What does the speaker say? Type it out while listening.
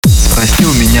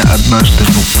Наш ты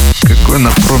ну, какой на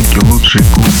промке лучший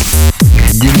клуб,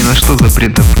 где ни на что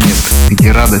запретов нет,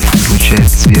 где радость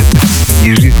излучает свет,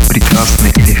 где жизнь прекрасна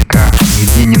и легка,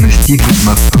 где не настигнет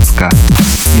нас тоска.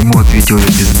 Ему ответил я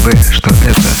без Б, что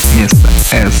это место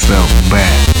СЛБ.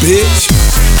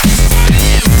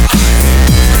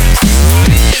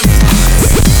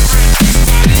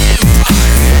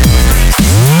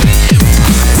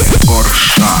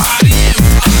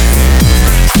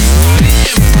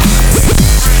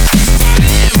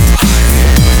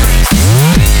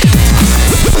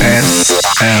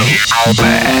 СЛБ.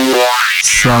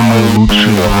 Самый лучший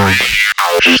влог,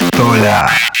 что ли?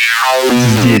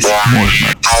 Здесь можно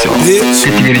все.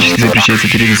 Категорически запрещается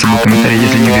перейти с собой комментарий.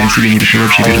 Если не уверен в себе, не пиши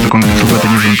вообще. Перед законом суд это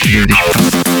не звонит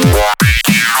 2015.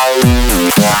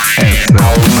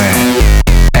 СЛБ.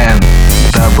 МВМ.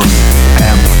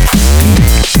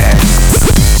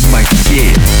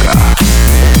 Макеевка.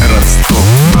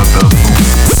 Ростов-на-Дону.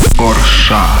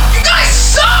 Орша.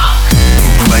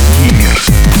 Владимир,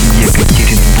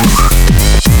 Екатеринбург,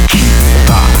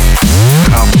 Чита,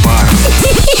 Хабаровск,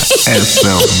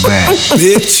 СЛБ,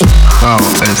 Хао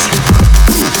СЛБ,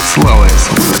 слава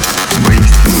СЛБ,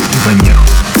 воистину ибо миру.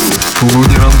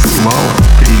 Лудерам слава,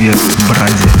 привет,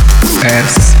 братья,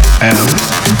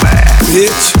 СЛБ,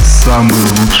 самый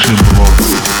лучший блог,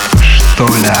 что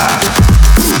ли?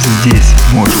 Здесь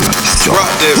можно все.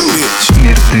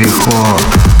 Мертвеход,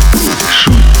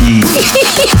 шутить,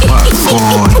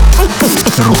 покой,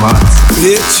 ругаться.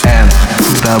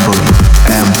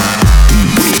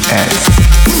 МВМ.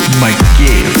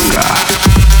 Макеевка,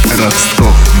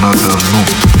 Ростов-на-Дону,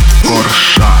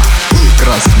 Орша,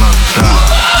 Краснодар.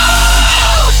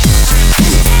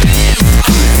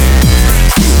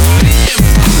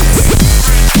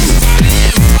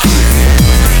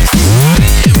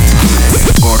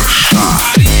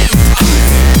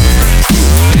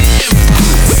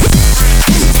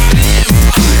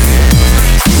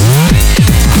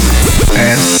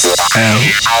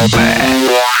 СЛБ.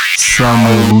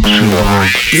 Самый лучший влог,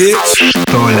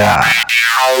 что ли?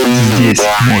 Здесь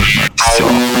можно все.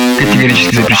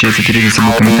 Категорически запрещается перейти с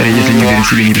собой комментарий. Если не уверен в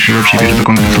себе, не пиши вообще. Перед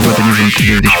законом суд это не звонит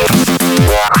 2015.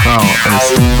 Хао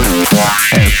СЛБ.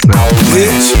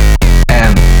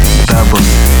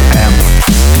 МВМ.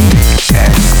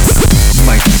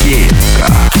 Макеевка.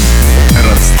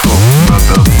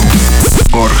 Ростов-на-Дону.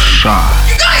 Орша.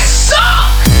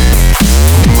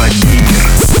 Владимир,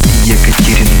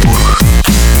 Екатеринбург,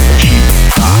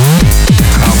 Чита,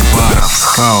 Хабаровск,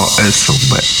 Хао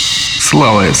СЛБ,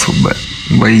 слава СЛБ,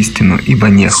 воистину ибо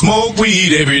неху.